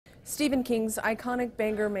Stephen King's iconic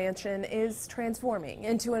Bangor mansion is transforming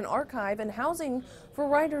into an archive and housing for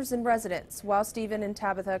writers and residents. While Stephen and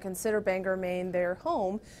Tabitha consider Bangor, Maine their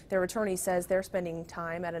home, their attorney says they're spending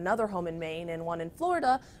time at another home in Maine and one in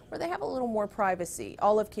Florida where they have a little more privacy.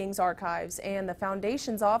 All of King's archives and the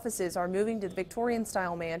foundation's offices are moving to the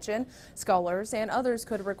Victorian-style mansion. Scholars and others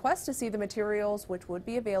could request to see the materials, which would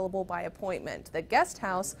be available by appointment. The guest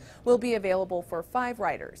house will be available for 5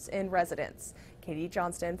 writers in residence.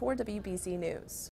 Johnston for WBC News.